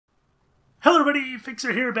Hello everybody,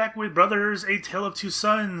 Fixer here, back with Brothers, A Tale of Two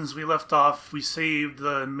Sons. We left off, we saved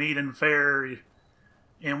the maiden fair,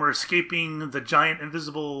 and we're escaping the giant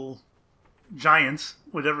invisible giants,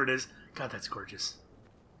 whatever it is. God, that's gorgeous.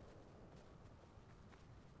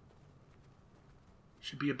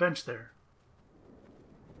 Should be a bench there.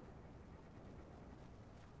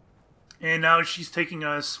 And now she's taking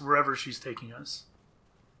us wherever she's taking us.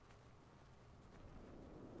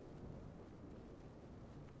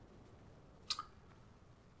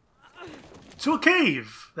 To a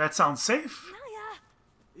cave. That sounds safe.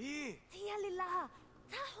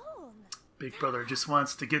 Big brother just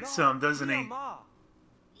wants to get some, doesn't he?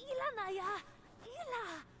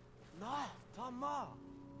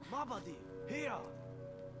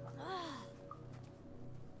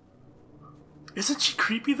 Isn't she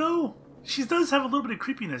creepy though? She does have a little bit of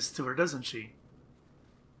creepiness to her, doesn't she?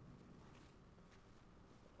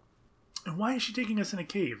 And why is she taking us in a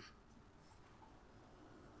cave?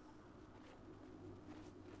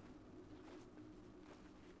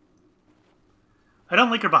 I don't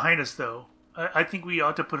like her behind us, though. I think we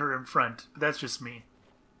ought to put her in front, but that's just me.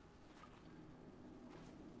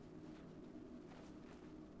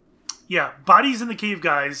 Yeah, bodies in the cave,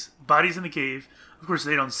 guys. Bodies in the cave. Of course,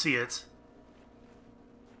 they don't see it.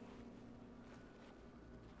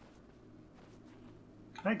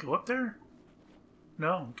 Can I go up there?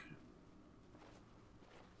 No?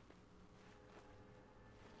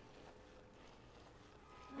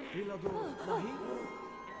 Okay.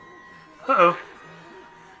 Uh-oh.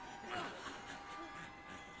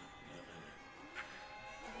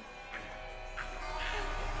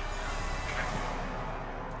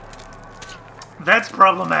 That's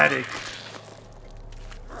problematic.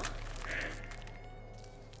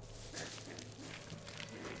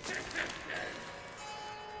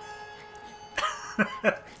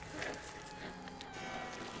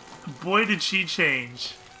 Boy, did she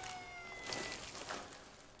change.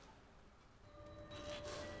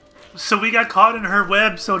 So we got caught in her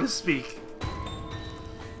web, so to speak.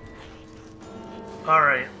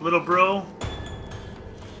 Alright, little bro.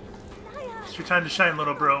 It's your time to shine,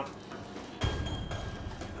 little bro.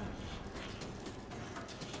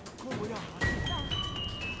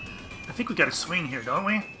 I think we got a swing here, don't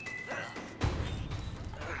we?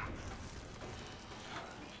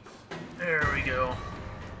 There we go.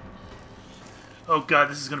 Oh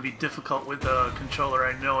god, this is going to be difficult with the controller,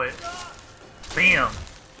 I know it. Bam!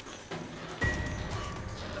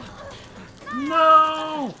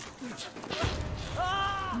 No!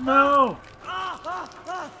 No!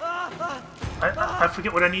 I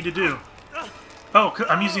forget what I need to do. Oh,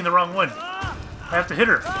 I'm using the wrong one. I have to hit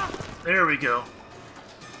her. There we go.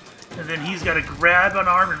 And then he's got to grab an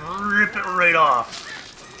arm and rip it right off.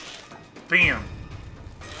 Bam.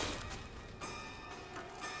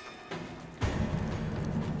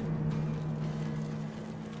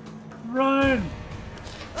 Run!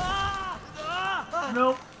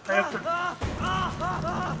 Nope. I have to...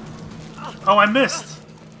 Oh, I missed!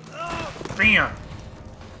 Bam!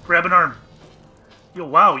 Grab an arm. Yo,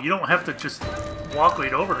 wow, you don't have to just walk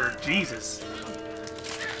right over her. Jesus.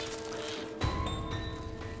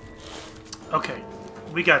 Okay,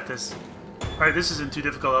 we got this. Alright, this isn't too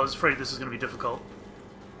difficult. I was afraid this was going to be difficult.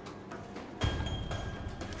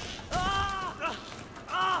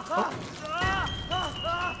 Oh.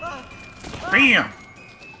 Bam!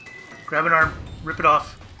 Grab an arm, rip it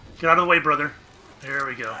off. Get out of the way, brother. There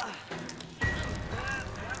we go.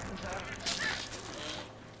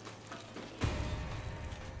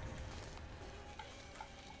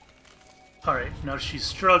 Alright, now she's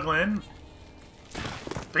struggling.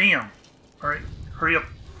 Bam! Alright, hurry up.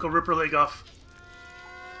 Go rip her leg off.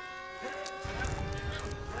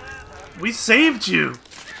 We saved you!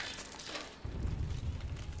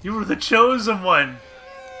 You were the chosen one!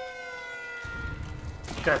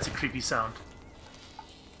 That's a creepy sound.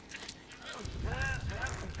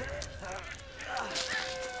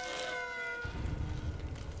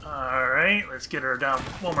 Alright, let's get her down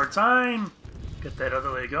one more time. Get that other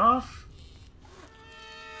leg off.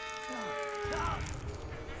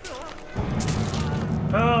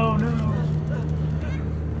 Oh no!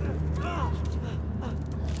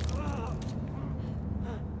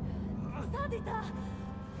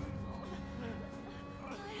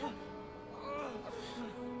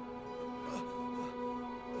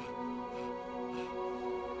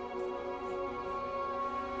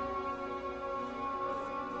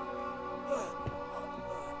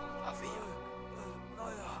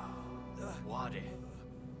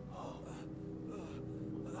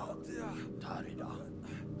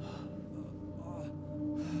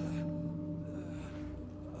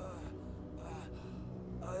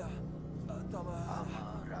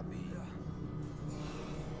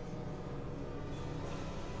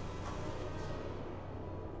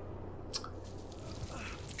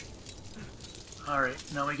 Alright,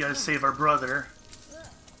 now we gotta save our brother.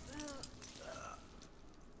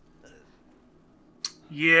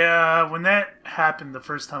 Yeah, when that happened the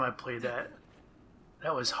first time I played that,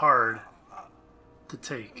 that was hard to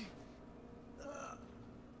take.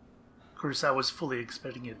 Of course, I was fully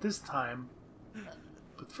expecting it this time.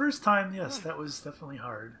 But the first time, yes, that was definitely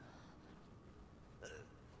hard.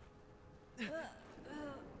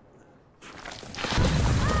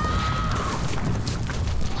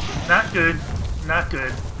 Not good. Not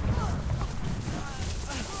good.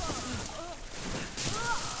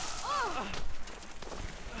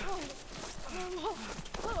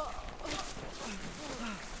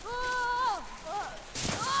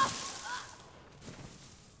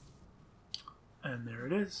 And there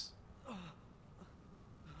it is.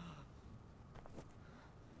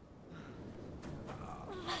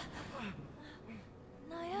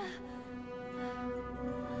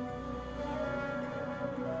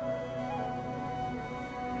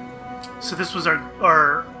 So this was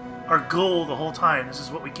our goal the whole time. This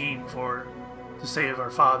is what we came for, to save our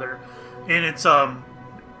father. And it's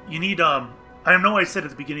you need I know I said at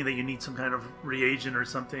the beginning that you need some kind of reagent or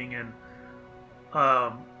something, and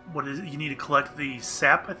what is it? You need to collect the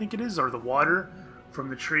sap, I think it is, or the water from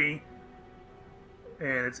the tree.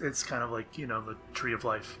 And it's kind of like, you know, the tree of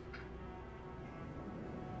life.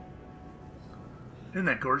 Isn't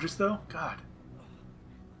that gorgeous though? God.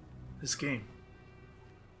 This game.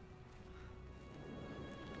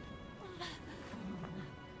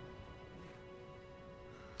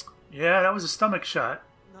 Yeah, that was a stomach shot.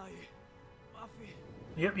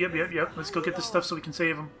 Yep. Let's go get this stuff so we can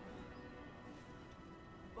save him.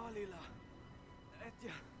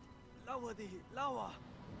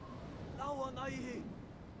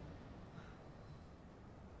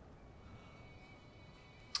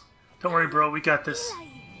 Don't worry, bro. We got this.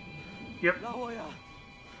 Yep.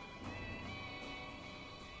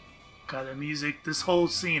 God, the music. This whole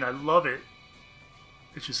scene, I love it.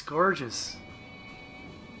 It's just gorgeous.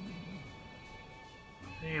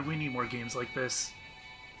 Hey, we need more games like this.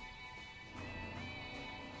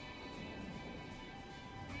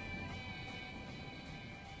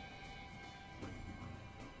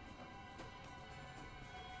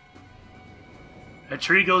 That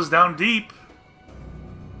tree goes down deep.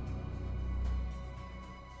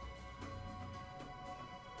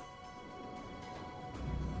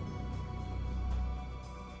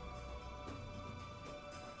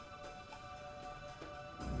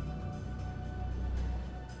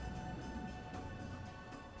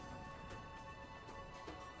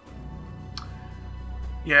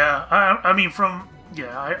 Yeah, I mean,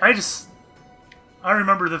 I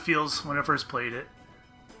remember the feels when I first played it.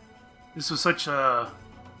 This was such an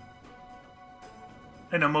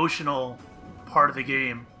emotional part of the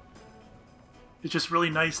game. It's just really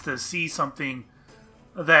nice to see something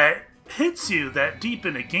that hits you that deep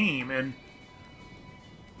in a game, and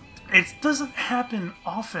it doesn't happen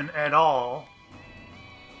often at all.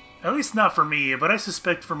 At least not for me, but I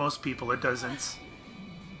suspect for most people it doesn't.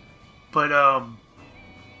 But,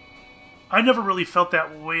 I never really felt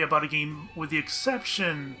that way about a game, with the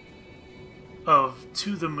exception of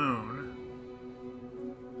To the Moon.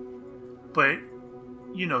 But,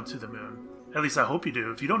 you know To the Moon. At least I hope you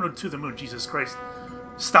do. If you don't know To the Moon, Jesus Christ,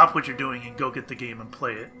 stop what you're doing and go get the game and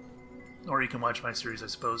play it. Or you can watch my series, I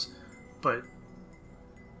suppose. But,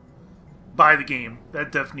 buy the game.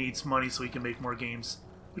 That dev needs money so he can make more games.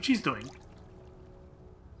 Which he's doing.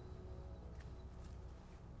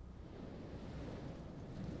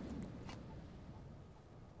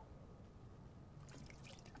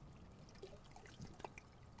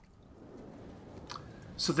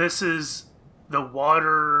 So this is the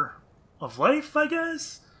water of life, I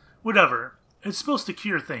guess? Whatever. It's supposed to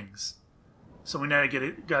cure things. So we gotta get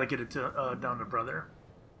it to, down to brother.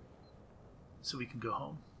 So we can go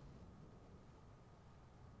home.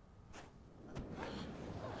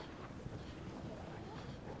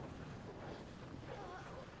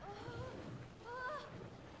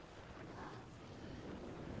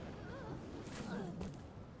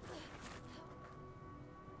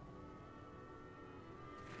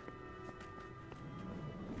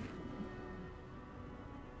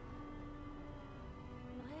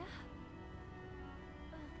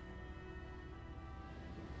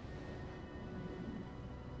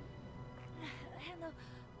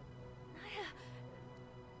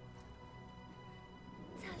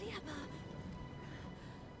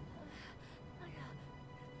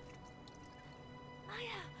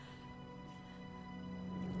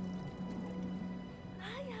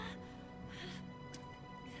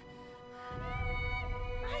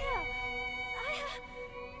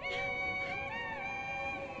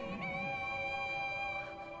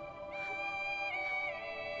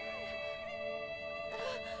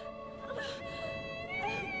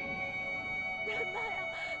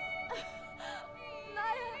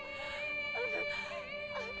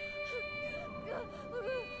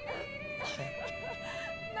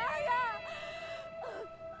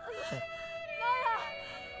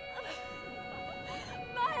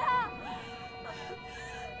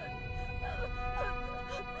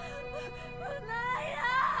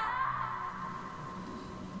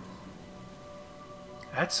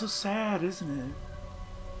 That's so sad, isn't it?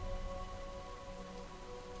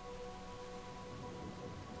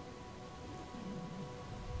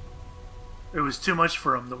 It was too much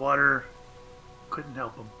for him. The water couldn't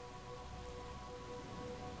help him.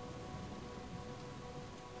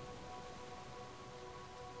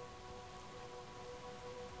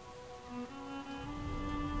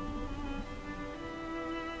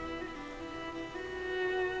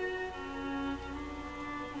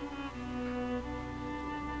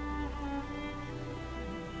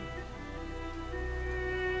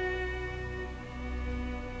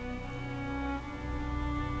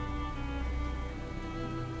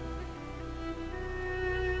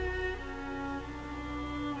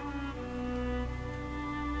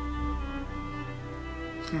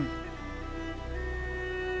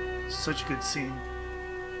 Such a good scene.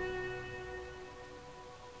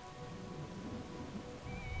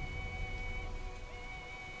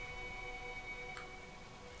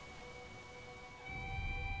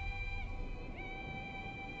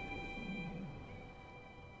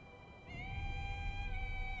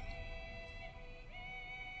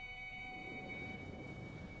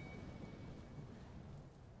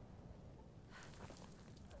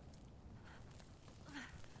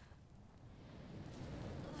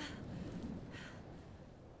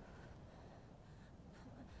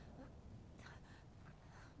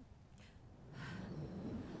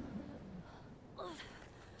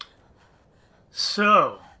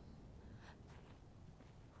 So,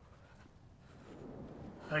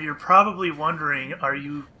 now you're probably wondering, are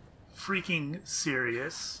you freaking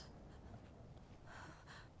serious?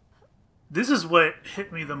 This is what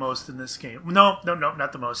hit me the most in this game. No,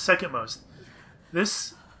 not the most. Second most.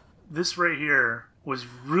 This right here was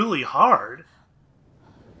really hard.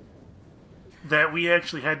 That we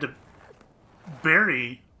actually had to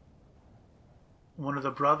bury one of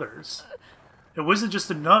the brothers. It wasn't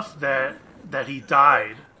just enough that he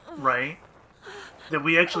died, right? That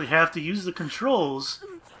we actually have to use the controls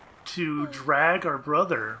to drag our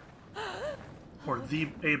brother, or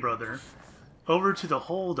a brother, over to the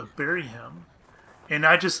hole to bury him. And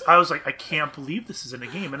I was like, I can't believe this is in a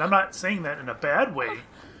game. And I'm not saying that in a bad way.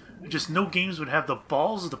 Just no games would have the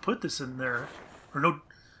balls to put this in there, or no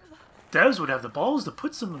devs would have the balls to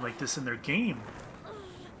put something like this in their game.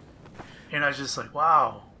 And I was just like,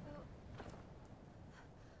 wow.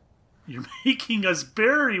 You're making us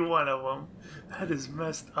bury one of them. That is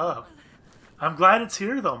messed up. I'm glad it's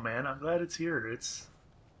here, though, man. I'm glad it's here. It's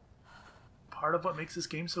part of what makes this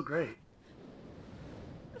game so great.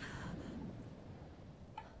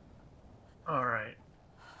 Alright.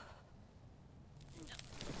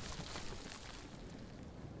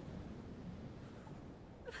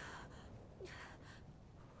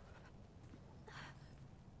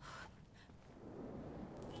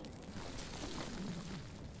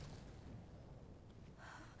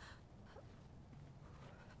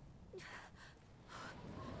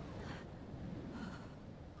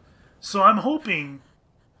 So I'm hoping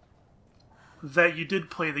that you did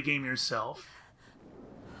play the game yourself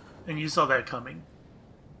and you saw that coming.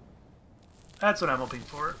 That's what I'm hoping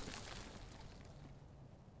for.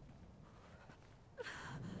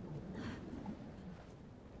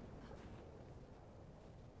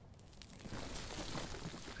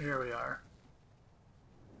 Here we are.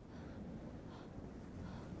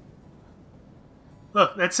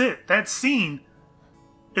 Look, that's it. That scene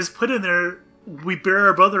is put in there. We bury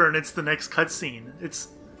our brother, and it's the next cutscene. It's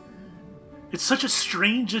such a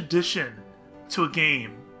strange addition to a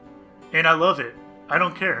game, and I love it. I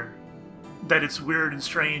don't care that it's weird and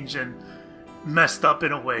strange and messed up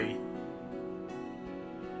in a way.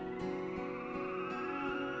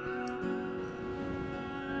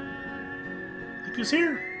 Look who's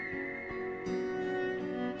here.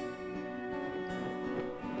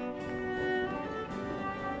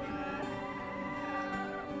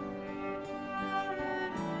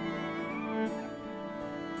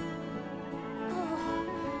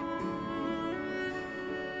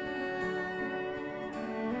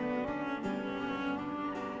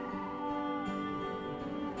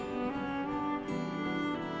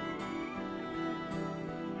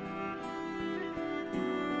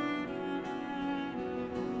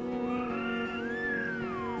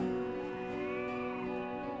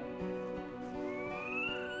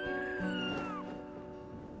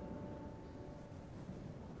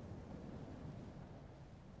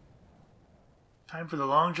 Time for the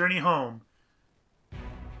long journey home.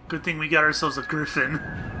 Good thing we got ourselves a griffin.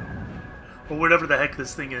 Or whatever the heck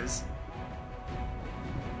this thing is.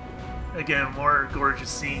 Again, more gorgeous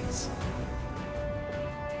scenes.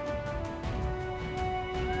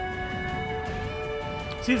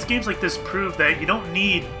 See, these games like this prove that you don't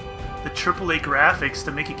need the AAA graphics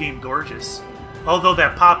to make a game gorgeous. Although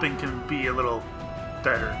that popping can be a little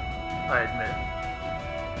better, I admit.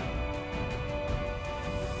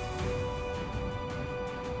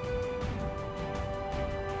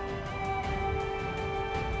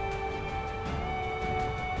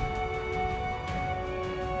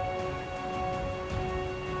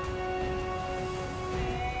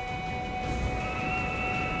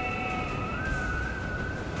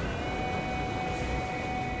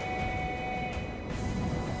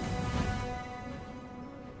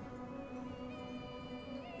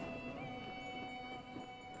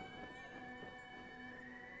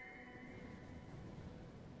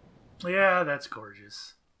 Yeah, that's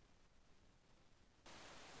gorgeous.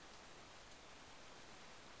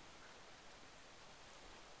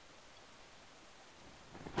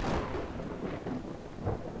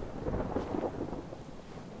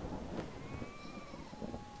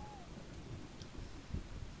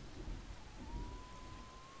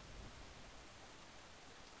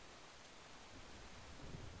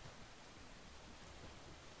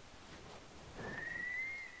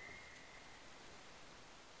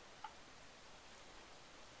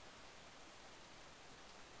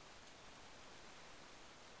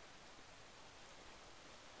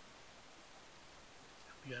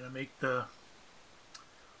 We gotta make the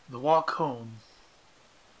walk home.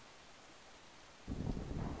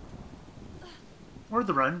 Or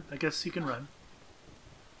the run. I guess you can run.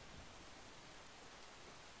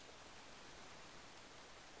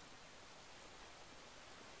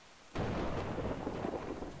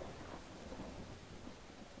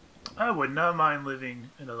 I would not mind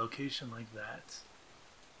living in a location like that.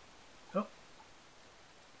 Oh.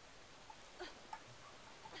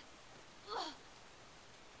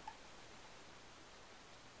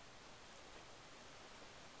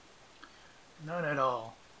 None at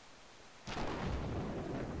all.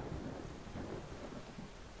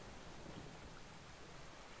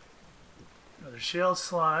 Another shale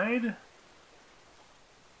slide.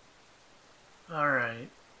 Alright.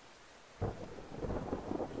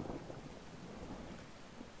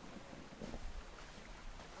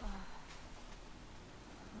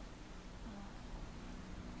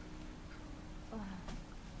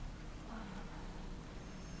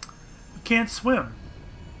 You can't swim.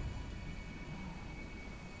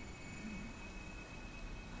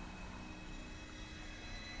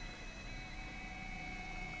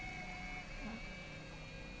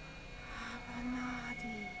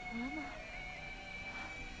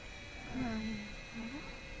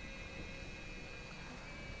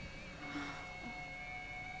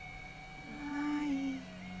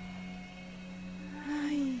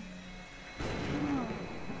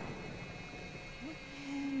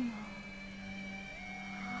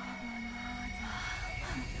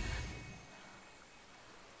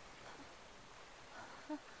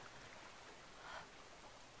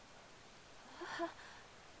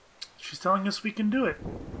 She's telling us we can do it.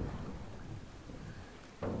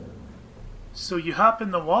 So you hop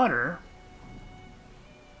in the water.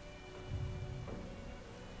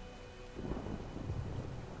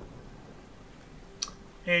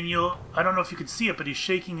 And I don't know if you can see it, but he's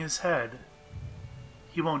shaking his head.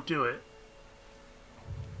 He won't do it.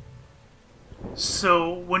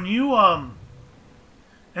 So when you,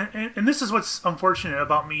 and this is what's unfortunate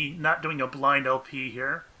about me not doing a blind LP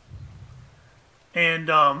here. And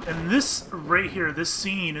this right here, this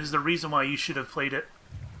scene is the reason why you should have played it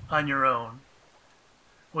on your own.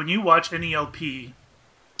 When you watch any LP,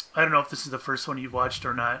 I don't know if this is the first one you've watched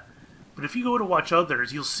or not, but if you go to watch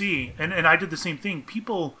others, you'll see, and I did the same thing,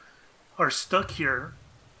 people are stuck here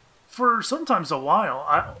for sometimes a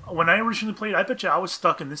while. When I originally played, I bet you I was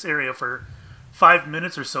stuck in this area for 5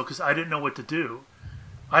 minutes or so because I didn't know what to do.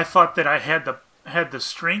 I thought that I had the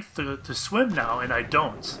strength to swim now, and I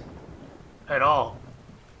don't. At all.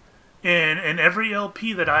 And every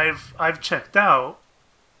LP that I've checked out,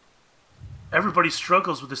 everybody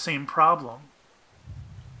struggles with the same problem.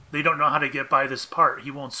 They don't know how to get by this part.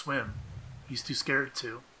 He won't swim. He's too scared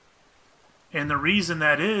to. And the reason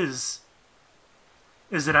that is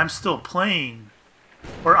that I'm still playing,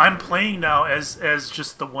 or I'm playing now as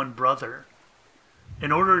just the one brother.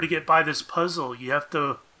 In order to get by this puzzle, you have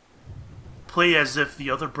to play as if the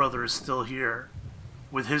other brother is still here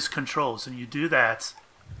with his controls, and you do that,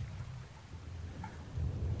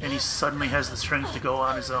 and he suddenly has the strength to go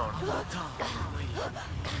on his own.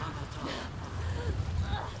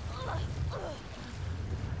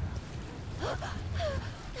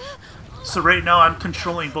 So right now I'm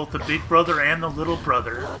controlling both the big brother and the little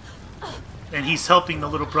brother, and he's helping the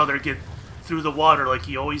little brother get through the water like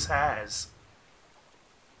he always has.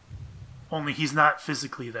 only he's not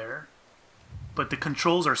physically there. But the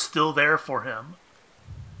controls are still there for him.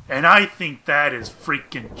 And I think that is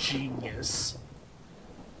freaking genius.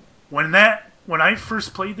 When I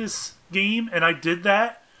first played this game and I did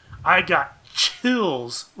that, I got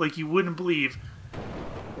chills like you wouldn't believe.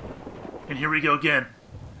 And here we go again.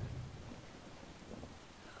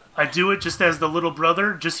 I do it just as the little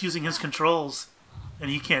brother, just using his controls. And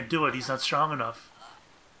he can't do it, he's not strong enough.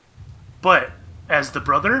 But, as the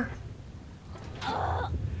brother...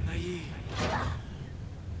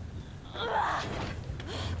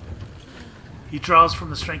 he draws from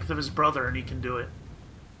the strength of his brother and he can do it.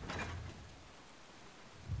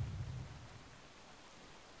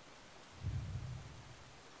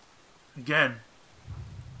 Again,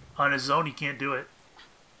 on his own he can't do it.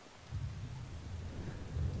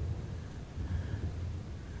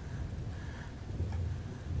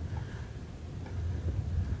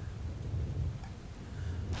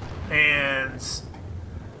 And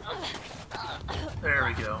there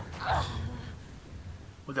we go.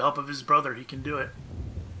 With the help of his brother, he can do it.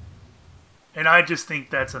 And I just think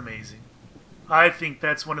that's amazing. I think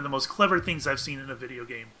that's one of the most clever things I've seen in a video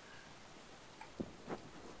game.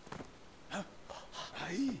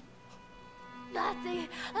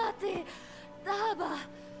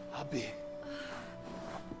 Abi.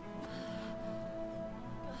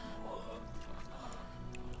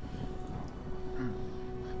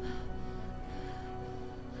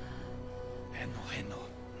 Heno.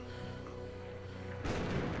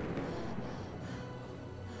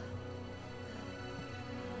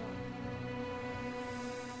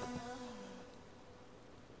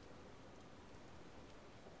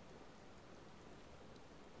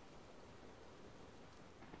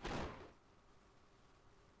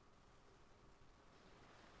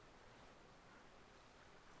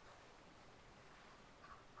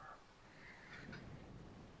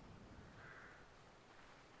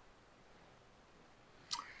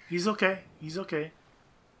 He's okay. He's okay.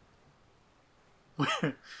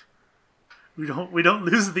 We don't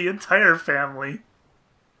lose the entire family.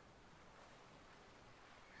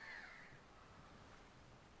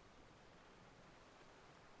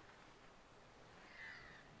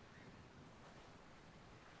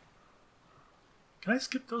 Can I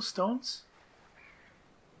skip those stones?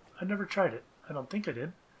 I never tried it. I don't think I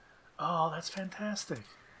did. Oh, that's fantastic.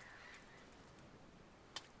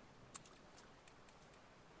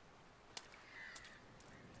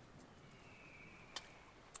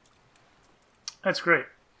 That's great.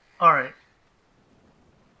 All right.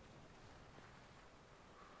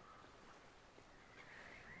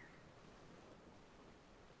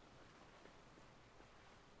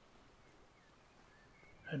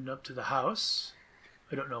 Heading up to the house.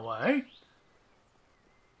 I don't know why.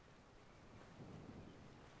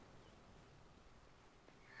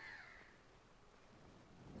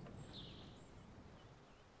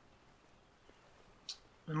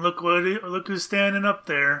 And look who's standing up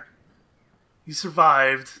there. He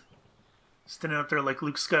survived. Standing up there like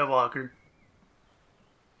Luke Skywalker.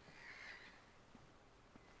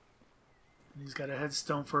 And he's got a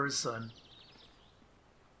headstone for his son.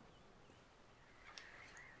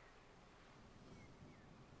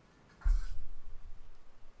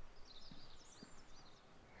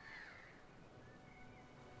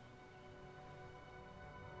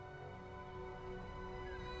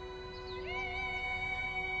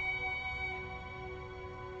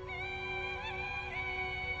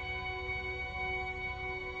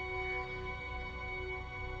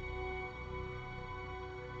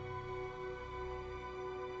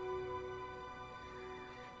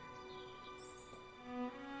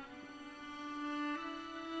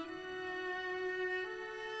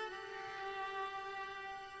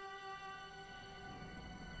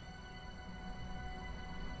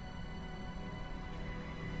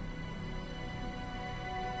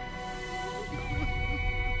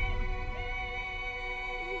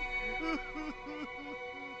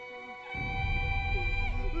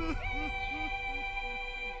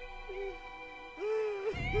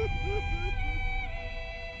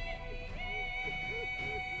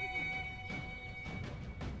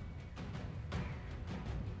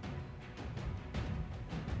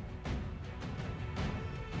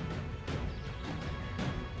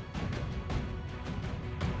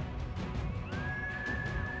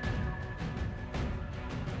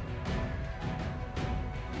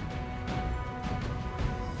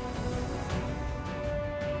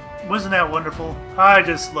 Wasn't that wonderful? I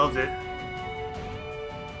just loved it.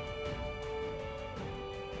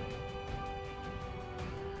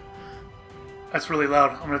 That's really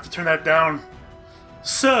loud. I'm gonna have to turn that down.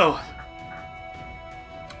 So,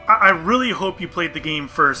 I really hope you played the game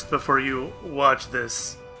first before you watch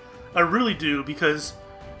this. I really do, because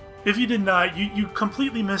if you did not, you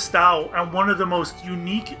completely missed out on one of the most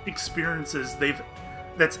unique experiences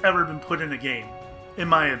that's ever been put in a game, in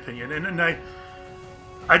my opinion. And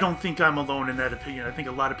I don't think I'm alone in that opinion. I think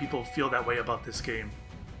a lot of people feel that way about this game.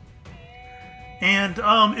 And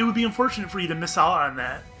it would be unfortunate for you to miss out on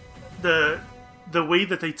that. The way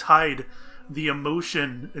that they tied the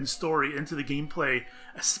emotion and story into the gameplay,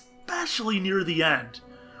 especially near the end,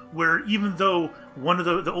 where even though one of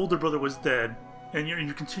the older brother was dead, and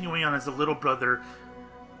you're continuing on as the little brother,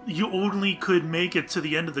 you only could make it to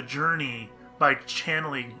the end of the journey by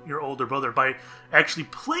channeling your older brother, by actually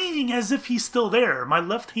playing as if he's still there. My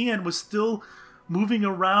left hand was still moving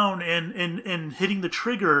around and hitting the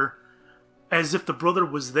trigger as if the brother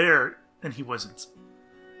was there, and he wasn't.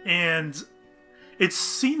 And it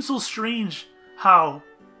seems so strange how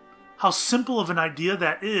simple of an idea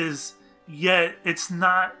that is, yet it's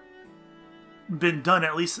not been done,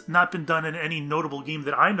 at least not been done in any notable game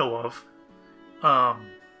that I know of.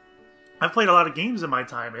 I've played a lot of games in my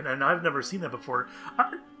time, and I've never seen that before.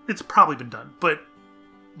 It's probably been done, but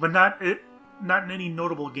not in any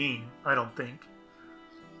notable game, I don't think.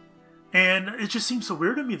 And it just seems so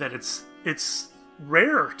weird to me that it's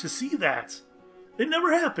rare to see that. It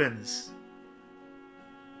never happens.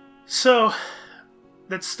 So,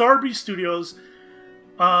 that's Starbreeze Studios.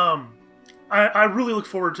 I really look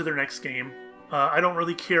forward to their next game. I don't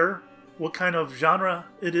really care what kind of genre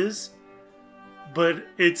it is, but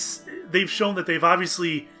they've shown that they've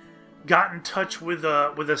obviously got in touch with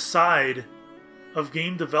a side of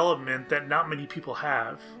game development that not many people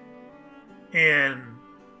have, and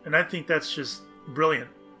I think that's just brilliant.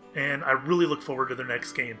 And I really look forward to their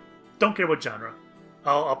next game. Don't care what genre,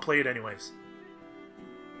 I'll play it anyways.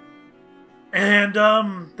 And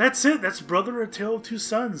that's it. That's Brother: A Tale of Two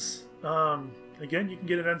Sons. Again, you can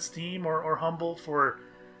get it on Steam or Humble for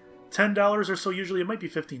 $10 or so. Usually it might be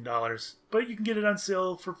 $15, but you can get it on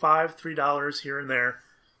sale for $5, $3 here and there.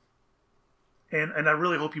 And I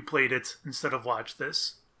really hope you played it instead of watched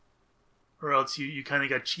this, or else you kind of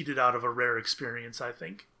got cheated out of a rare experience, I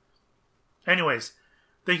think. Anyways,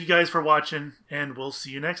 thank you guys for watching, and we'll see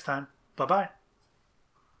you next time. Bye-bye.